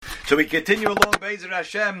So we continue along Be'ezer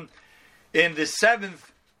Hashem in the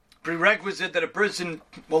seventh prerequisite that a person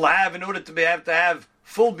will have in order to have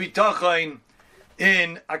full bitachon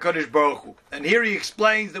in HaKadosh Baruch Hu. And here he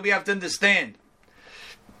explains that we have to understand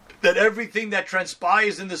that everything that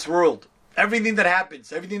transpires in this world, everything that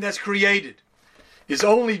happens, everything that's created, is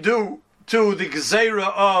only due to the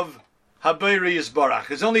Gezerah of Habeiri Yisbarach.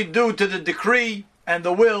 It's only due to the decree and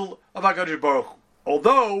the will of HaKadosh Baruch Hu.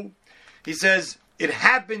 Although, he says, it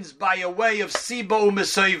happens by a way of Sibo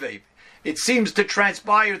U'Mesoivev. It seems to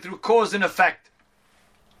transpire through cause and effect.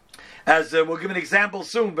 As we'll give an example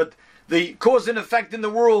soon, but the cause and effect in the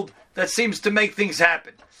world that seems to make things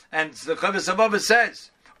happen. And the Chovos HaLevavos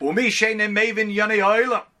says, Umi she'eino mevin yanei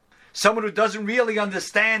ha'olam. Someone who doesn't really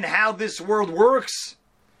understand how this world works,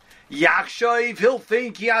 Yachshav, he'll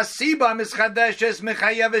think, Yasiba mischadeshes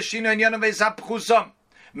mechayeves shino inyanim ve'sapchusam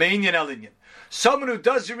me'inyan el inyan. Someone who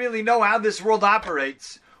doesn't really know how this world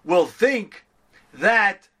operates will think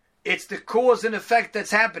that it's the cause and effect that's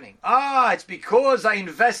happening. It's because I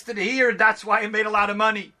invested here, that's why I made a lot of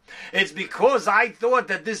money. It's because I thought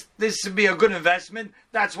that this would be a good investment,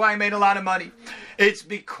 that's why I made a lot of money. It's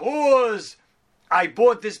because I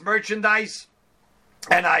bought this merchandise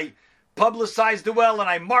and I publicized it well and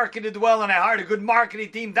I marketed well and I hired a good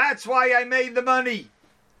marketing team, that's why I made the money.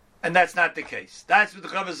 And that's not the case. That's what the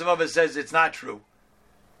Chovos HaLevavos says. It's not true.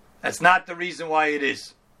 That's not the reason why it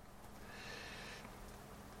is.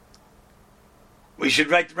 We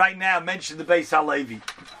should right now mention the Beis HaLevi.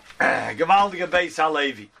 Gewaldige Beis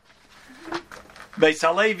HaLevi. Beis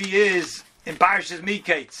HaLevi is in Parshas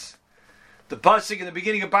Miketz. The pasuk in the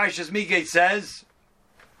beginning of Parshas Miketz says,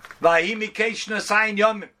 "Vahi Mikesh Nasayin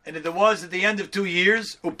Yomim," and it was at the end of 2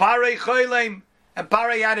 years. Uparei Choylem, and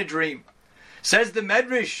Parei had a dream. Says the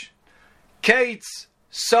Medrash, Kates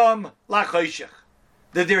Sam Lachoshech,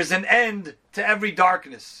 that there's an end to every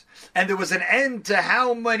darkness. And there was an end to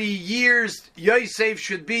how many years Yosef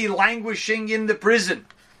should be languishing in the prison.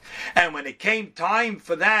 And when it came time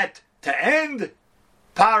for that to end,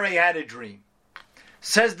 Parei had a dream.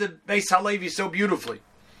 Says the Beis HaLevi so beautifully.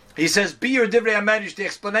 He says, Biur Divrei HaMedrash, the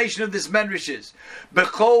explanation of this Medrash is,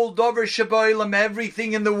 Bechol Dover Shaboilam,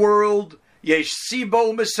 everything in the world, Yesh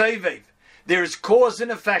Sibo U'Mesoivev. There's cause and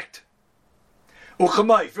effect.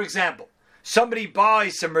 Uchamai, for example, somebody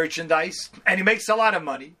buys some merchandise and he makes a lot of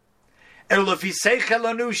money.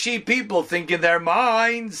 People think in their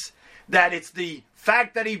minds that it's the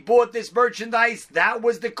fact that he bought this merchandise that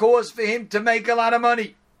was the cause for him to make a lot of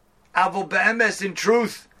money. Avol be'emes, in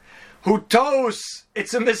truth, hutos,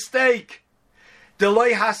 it's a mistake.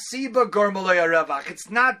 Deloi hasiba gormaloi aravach. It's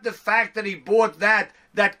not the fact that he bought that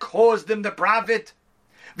caused him the profit.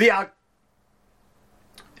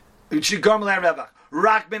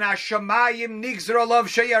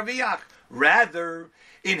 Rather,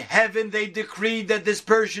 in heaven they decreed that this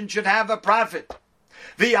person should have a profit.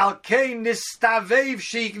 Since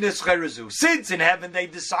in heaven they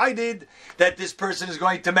decided that this person is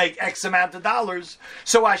going to make X amount of dollars,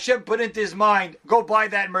 so Hashem put into his mind, go buy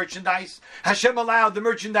that merchandise. Hashem allowed the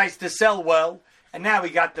merchandise to sell well, and now he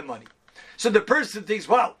got the money. So the person thinks,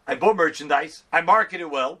 well, I bought merchandise, I marketed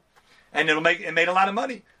well, and it made a lot of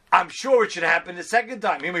money. I'm sure it should happen the second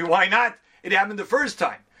time. I mean, why not? It happened the first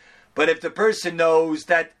time. But if the person knows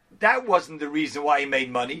that that wasn't the reason why he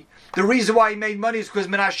made money, the reason why he made money is because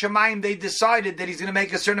Min HaShamayim, they decided that he's going to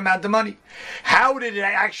make a certain amount of money. How did it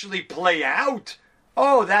actually play out?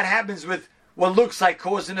 Oh, that happens with what looks like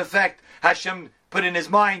cause and effect. Hashem put in his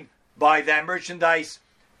mind, buy that merchandise,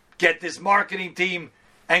 get this marketing team,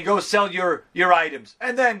 and go sell your items.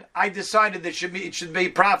 And then I decided that it should be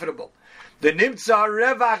profitable. The Nimtza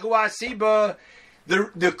Revach Asiba,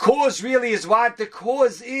 the cause really is what? The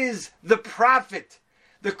cause is the profit.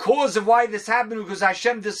 The cause of why this happened because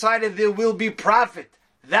Hashem decided there will be profit.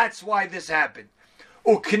 That's why this happened.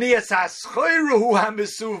 It's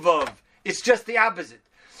just the opposite.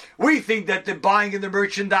 We think that the buying of the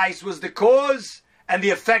merchandise was the cause and the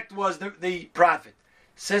effect was the profit.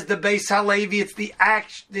 Says the Beis HaLevi, it's the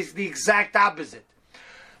exact opposite.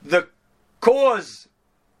 The cause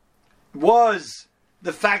was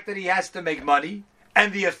the fact that he has to make money,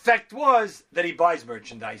 and the effect was that he buys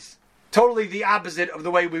merchandise. Totally the opposite of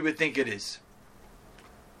the way we would think it is.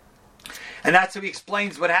 And that's how he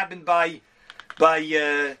explains what happened by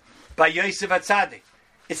Yosef HaTzadik.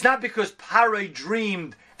 It's not because Paroi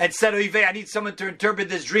dreamed and said, Oivei, I need someone to interpret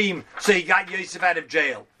this dream, so he got Yosef out of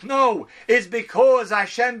jail. No, it's because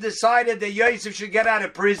Hashem decided that Yosef should get out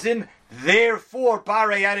of prison, therefore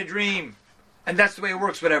Paroi had a dream. And that's the way it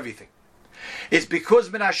works with everything. It's because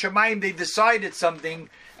Min HaShamayim they decided something,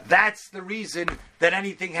 That's the reason that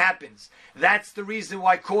anything happens. That's the reason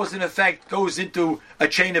why cause and effect goes into a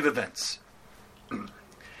chain of events.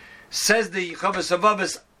 Says the Chavos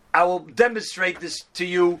Havavos, I will demonstrate this to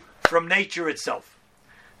you from nature itself.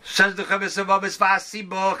 Says the Chavos Havavos,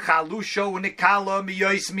 V'asibo chalusho unikalo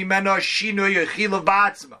miyois mimeno shinu yechila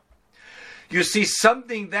ba'atzma. You see,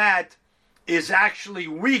 something that is actually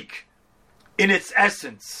weak in its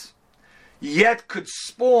essence, yet could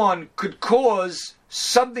cause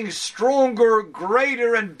something stronger,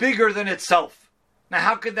 greater, and bigger than itself. Now,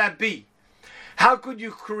 how could that be? How could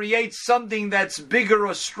you create something that's bigger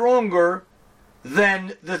or stronger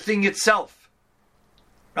than the thing itself?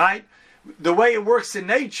 Right? The way it works in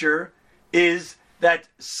nature is that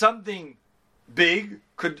something big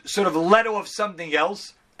could sort of let off something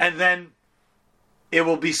else, and then it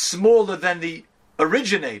will be smaller than the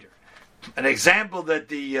originator. An example that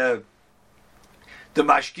the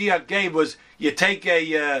Mashgiach gave was, you take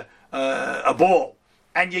a ball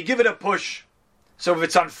and you give it a push. So if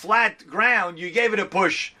it's on flat ground, you gave it a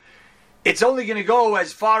push. It's only going to go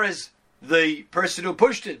as far as the person who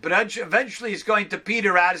pushed it, but eventually it's going to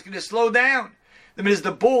peter out. It's going to slow down. That means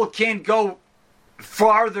the ball can't go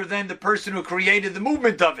farther than the person who created the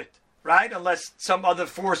movement of it, right? Unless some other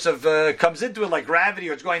force comes into it, like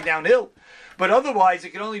gravity, or it's going downhill. But otherwise,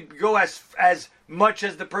 it can only go as much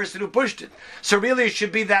as the person who pushed it. So really, it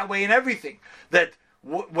should be that way in everything. That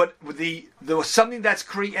the something that's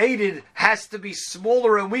created has to be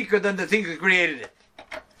smaller and weaker than the thing that created it.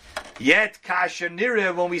 Yet,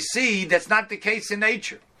 kashanira, when we see, that's not the case in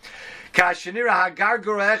nature. Kashanira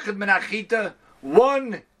hagargura echad menachita,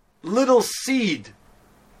 one little seed,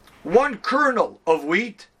 one kernel of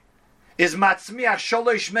wheat, is matzmiach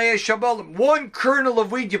sholosh mea shabolim. One kernel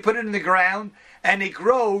of wheat, you put it in the ground, and it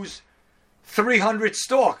grows 300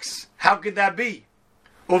 stalks. How could that be?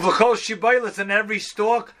 Uvachol shibaylas, and every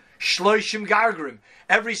stalk, shloishim gargrim.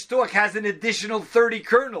 Every stalk has an additional 30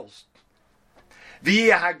 kernels.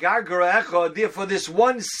 Therefore, this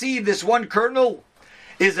one seed, this one kernel,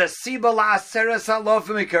 is a siba la'aseres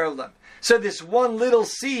halofim ikerlam. So this one little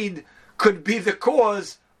seed could be the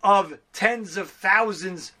cause of tens of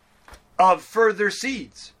thousands of further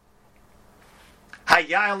seeds. How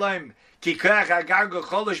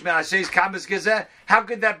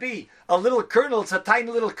could that be? A little kernel, it's a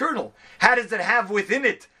tiny little kernel. How does it have within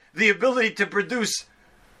it the ability to produce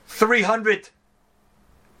 300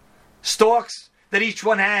 stalks, that each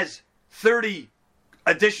one has 30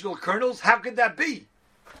 additional kernels? How could that be?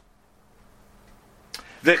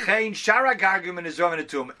 And you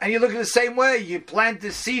look at the same way, you plant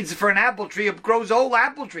the seeds for an apple tree, it grows a whole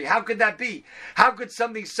apple tree. How could that be? How could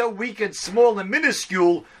something so weak and small and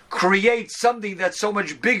minuscule create something that's so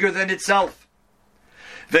much bigger than itself?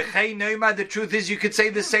 The truth is, you could say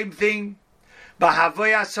the same thing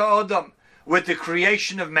with the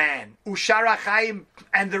creation of man,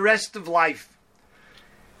 and the rest of life.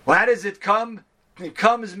 Well, how does it come? It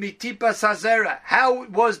comes mitipa sazera. How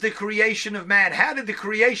was the creation of man? How did the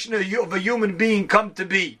creation of a human being come to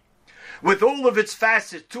be? With all of its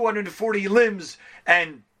facets, 240 limbs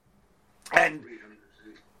and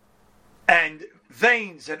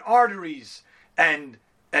veins and arteries and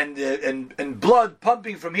blood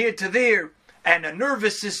pumping from here to there, and a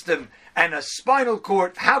nervous system and a spinal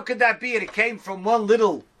cord. How could that be? And it came from one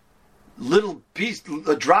little piece,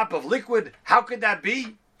 a drop of liquid. How could that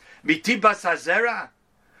be? Mitibas hazera,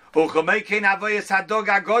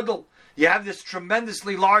 you have this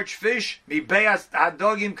tremendously large fish. Mibeas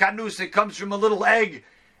hadogim kanus. It comes from a little egg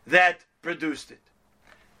that produced it.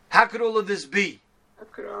 How could all of this be? How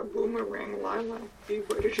could our boomerang lilac be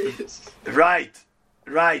what it is? Right.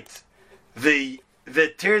 The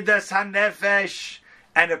tirdas hanefesh,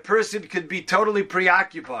 and a person could be totally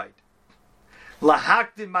preoccupied.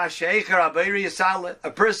 Lahaktim masheicher abayri yisale.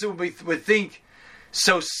 A person would think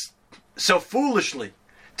so foolishly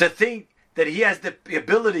to think that he has the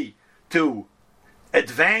ability to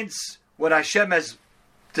advance what Hashem has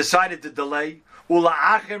decided to delay, or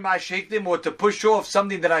to push off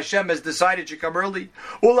something that Hashem has decided should come early,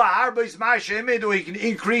 or he can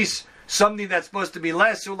increase something that's supposed to be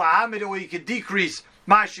less, or he can decrease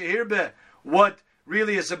what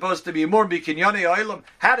really is supposed to be more.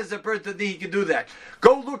 How does a person think he can do that?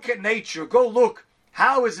 Go look at nature. Go look.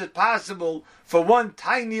 How is it possible for one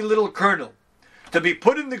tiny little kernel to be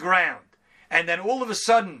put in the ground, and then all of a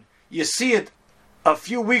sudden you see it a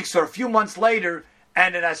few weeks or a few months later,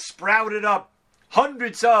 and it has sprouted up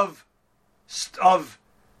hundreds of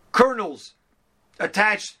kernels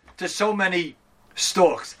attached to so many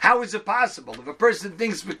stalks? How is it possible? If a person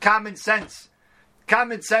thinks with common sense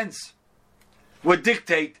would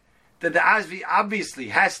dictate that the obviously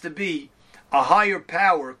has to be a higher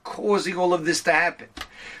power causing all of this to happen.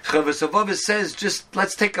 Chavos Avava says, just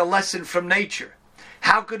let's take a lesson from nature.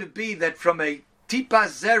 How could it be that from a tipa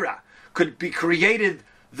zera could be created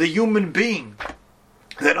the human being,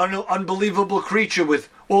 that unbelievable creature with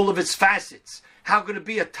all of its facets? How could it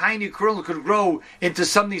be a tiny kernel could grow into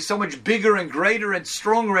something so much bigger and greater and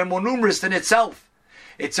stronger and more numerous than itself?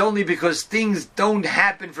 It's only because things don't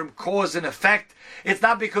happen from cause and effect. It's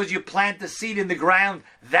not because you plant the seed in the ground,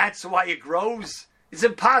 that's why it grows. It's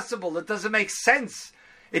impossible. It doesn't make sense.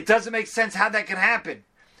 It doesn't make sense how that can happen.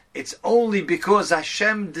 It's only because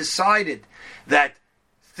Hashem decided that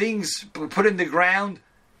things put in the ground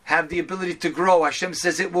have the ability to grow. Hashem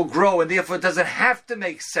says it will grow, and therefore it doesn't have to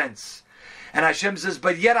make sense. And Hashem says,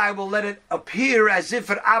 but yet I will let it appear as if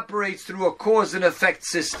it operates through a cause and effect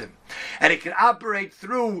system. And it can operate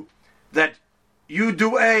through that you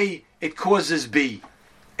do A, it causes B.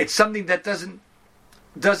 It's something that doesn't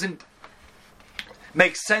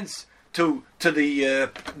make sense to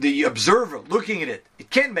the observer looking at it. It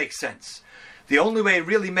can't make sense. The only way it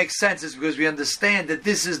really makes sense is because we understand that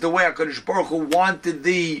this is the way HaKadosh Baruch Hu wanted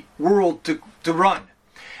the world to run.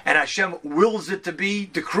 And Hashem wills it to be,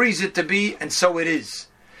 decrees it to be, and so it is.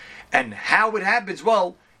 And how it happens?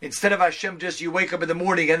 Well, instead of Hashem just you wake up in the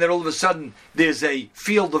morning and then all of a sudden there's a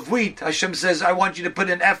field of wheat, Hashem says, I want you to put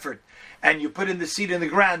in effort. And you put in the seed in the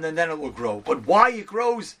ground and then it will grow. But why it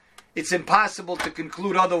grows, it's impossible to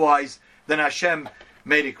conclude otherwise than Hashem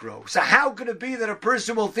made it grow. So how could it be that a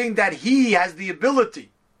person will think that he has the ability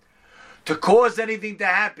to cause anything to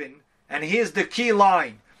happen? And here's the key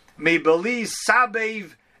line. Meibali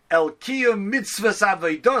sabev el kiyum mitzvahs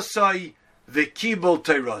avaydosai v'kibul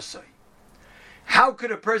teirosai. How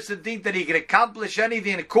could a person think that he can accomplish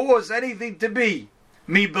anything and cause anything to be?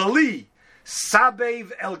 Meibali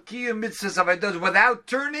sabev el kiyum mitzvahs avaydosai, without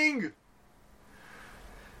turning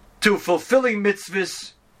to fulfilling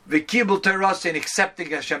mitzvahs v'kibul teirosai, and accepting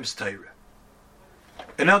Hashem's Torah.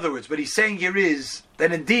 In other words, what he's saying here is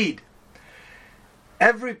that indeed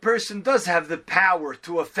every person does have the power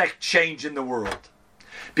to affect change in the world,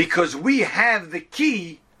 because we have the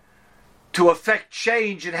key to affect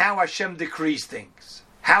change in how Hashem decrees things.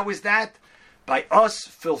 How is that? By us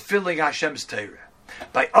fulfilling Hashem's Torah.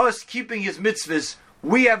 By us keeping His mitzvahs,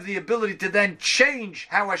 we have the ability to then change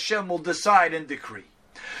how Hashem will decide and decree.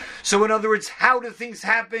 So in other words, how do things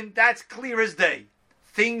happen? That's clear as day.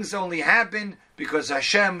 Things only happen because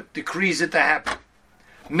Hashem decrees it to happen.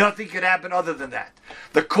 Nothing could happen other than that.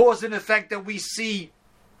 The cause and effect that we see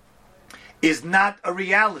is not a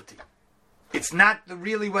reality. It's not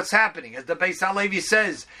really what's happening. As the Beis HaLevi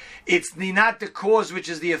says, it's not the cause which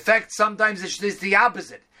is the effect. Sometimes it's the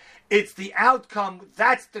opposite. It's the outcome,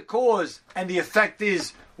 that's the cause, and the effect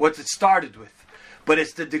is what it started with. But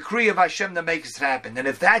it's the decree of Hashem that makes it happen. And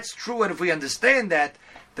if that's true, and if we understand that,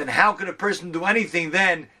 then how could a person do anything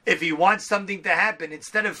then if he wants something to happen?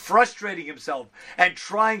 Instead of frustrating himself and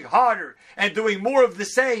trying harder and doing more of the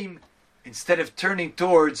same, instead of turning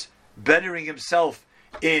towards bettering himself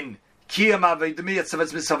in fulfilling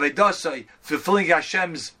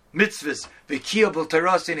Hashem's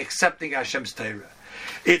mitzvahs, and accepting Hashem's Torah.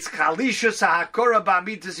 It's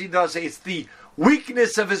it's the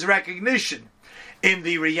weakness of his recognition in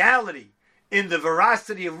the reality, in the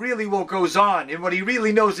veracity of really what goes on, in what he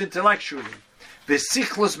really knows intellectually.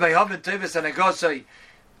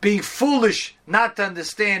 Being foolish not to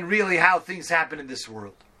understand really how things happen in this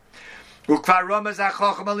world. The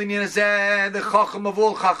Chacham of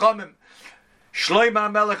all Chachamim,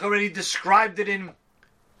 Shlomo HaMelech already described it in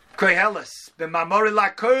Koheles. B'mamori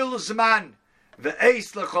lakol zman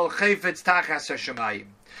ve'eis l'chol chayfetz tachas hashamayim.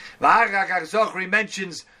 V'achar Zochri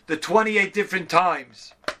mentions the 28 different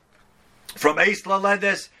times, from Eis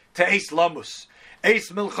Laledes to Eis Lamus,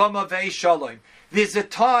 Eis Milchama ve'Eis Shalom. There's a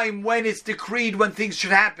time when it's decreed when things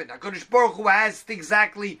should happen. HaKadosh Baruch Hu has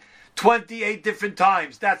exactly 28 different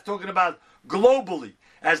times. That's talking about globally.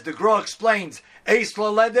 As the Gra explains, Eis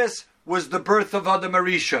Laledes was the birth of Adam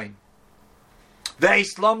HaRishon.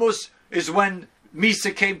 Ve'Eis Lamus is when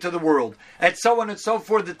Misa came to the world, and so on and so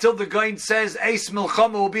forth, until the Gaon says Eis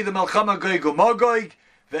Milchama will be the Milchama Gog uMagog,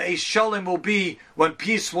 the Eis Shalom will be when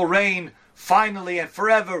peace will reign finally and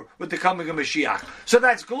forever with the coming of Mashiach. So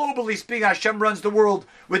that's globally speaking, Hashem runs the world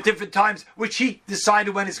with different times, which He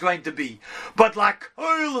decided when it's going to be. But like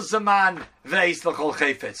Oil Zaman ve'Eis l'chol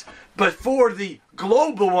chayfetz. But for the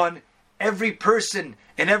global one, every person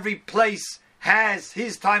in every place has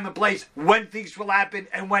his time and place when things will happen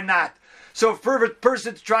and when not. So for a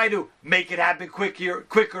person to try to make it happen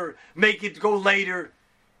quicker, make it go later,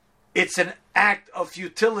 it's an act of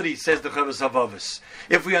futility, says the Chovos HaLevavos.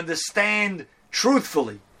 If we understand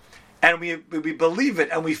truthfully, and we believe it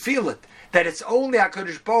and we feel it, that it's only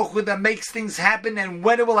HaKadosh Baruch Hu that makes things happen, and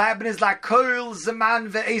when it will happen is like kol zaman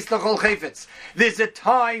ve'eis l'chol chayfetz. There's a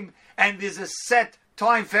time and there's a set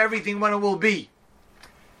time for everything when it will be.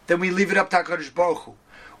 Then we leave it up to HaKadosh Baruch Hu.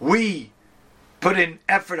 We put in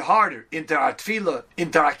effort harder into our tefillah,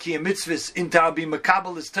 into our kiyum mitzvahs, into our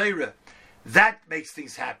b'makabelas Torah. That makes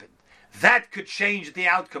things happen. That could change the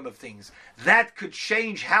outcome of things. That could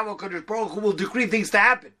change how HaKadosh Baruch Hu will decree things to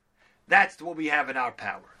happen. That's what we have in our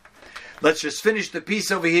power. Let's just finish the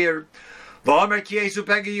piece over here. V'amar ki Yesu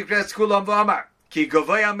pega yikres kulam v'amar ki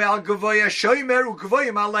gavoya me'al gavoya shoymer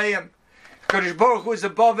u'gavoyim aleim. HaKadosh Baruch Hu is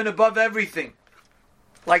above and above everything.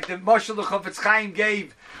 Like the Mashal the Chofetz Chaim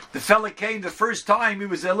gave, the fella came the first time, he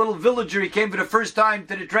was a little villager, he came for the first time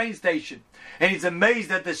to the train station. And he's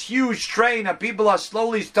amazed at this huge train, and people are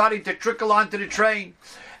slowly starting to trickle onto the train.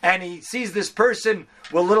 And he sees this person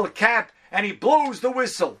with a little cap, and he blows the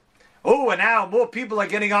whistle. Oh, and now more people are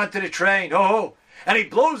getting onto the train. Oh, and he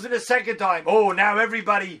blows it a second time. Oh, now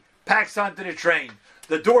everybody packs onto the train.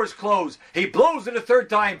 The doors close. He blows it a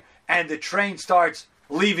third time, and the train starts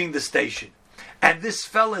leaving the station. And this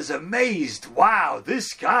fella's amazed. Wow,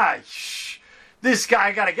 this guy,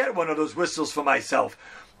 I got to get one of those whistles for myself.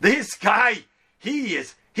 This guy,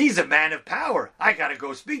 he's a man of power. I got to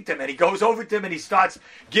go speak to him. And he goes over to him and he starts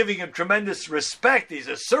giving him tremendous respect. He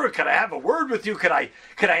says, sir, could I have a word with you? Could I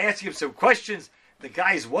ask you some questions? The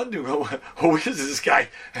guy's wondering, who is this guy?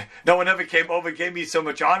 No one ever came over and gave me so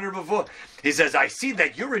much honor before. He says, I see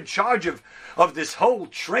that you're in charge of this whole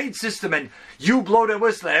train system, and you blow the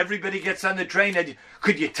whistle and everybody gets on the train. And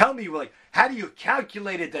could you tell me, how do you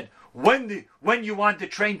calculate it that when you want the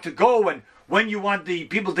train to go, and when you want the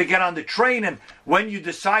people to get on the train, and when you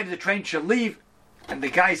decide the train should leave? And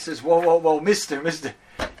the guy says, whoa, mister,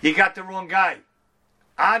 you got the wrong guy.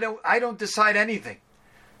 I don't decide anything.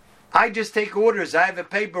 I just take orders. I have a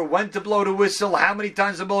paper when to blow the whistle, how many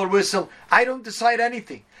times to blow the whistle. I don't decide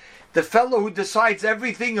anything. The fellow who decides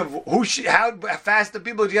everything of how fast the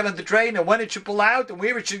people get on the train and when it should pull out and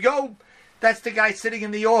where it should go, that's the guy sitting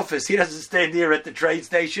in the office. He doesn't stand here at the train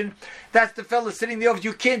station. That's the fellow sitting in the office.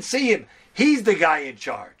 You can't see him. He's the guy in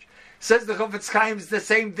charge. Says the Chofetz Chaim, it's the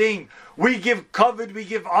same thing. We give covet, we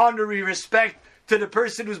give honor, we respect to the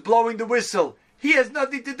person who's blowing the whistle. He has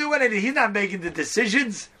nothing to do with it. He's not making the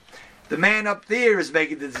decisions. The man up there is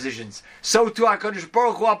making the decisions. So too HaKadosh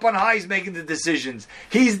Baruch Hu up on high is making the decisions.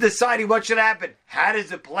 He's deciding what should happen. How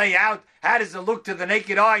does it play out? How does it look to the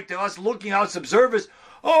naked eye, to us looking as observers?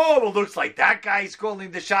 Oh, well, looks like that guy's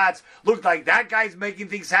calling the shots. Looks like that guy's making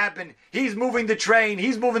things happen. He's moving the train.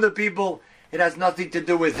 He's moving the people. It has nothing to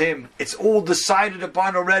do with him. It's all decided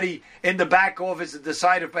upon already in the back office. It's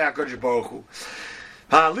decided by HaKadosh Baruch Hu.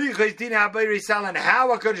 And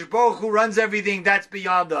how HaKadosh Baruch Hu runs everything, that's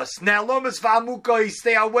beyond us. Now, Lomas V'Amukos,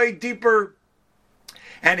 they are way deeper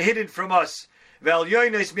and hidden from us. We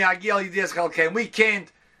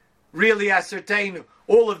can't really ascertain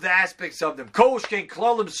all of the aspects of them. Kolshkein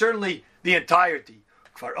Klolim, certainly the entirety.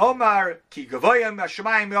 Kfar Omar, Ki Gavoyim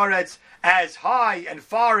Hashemayim Yoretz, as high and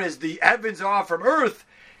far as the heavens are from earth.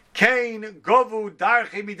 Kain Govu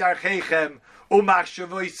Darchei Midarcheichem.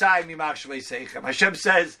 Hashem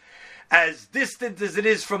says, as distant as it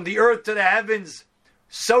is from the earth to the heavens,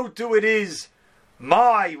 so too it is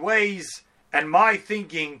my ways and my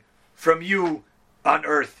thinking from you on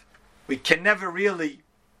earth. We can never really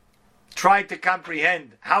try to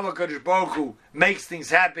comprehend how HaKadosh Baruch Hu makes things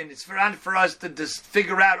happen. It's not for us to just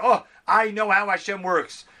figure out, I know how Hashem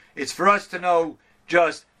works. It's for us to know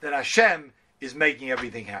just that Hashem is making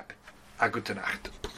everything happen. A gute Nacht.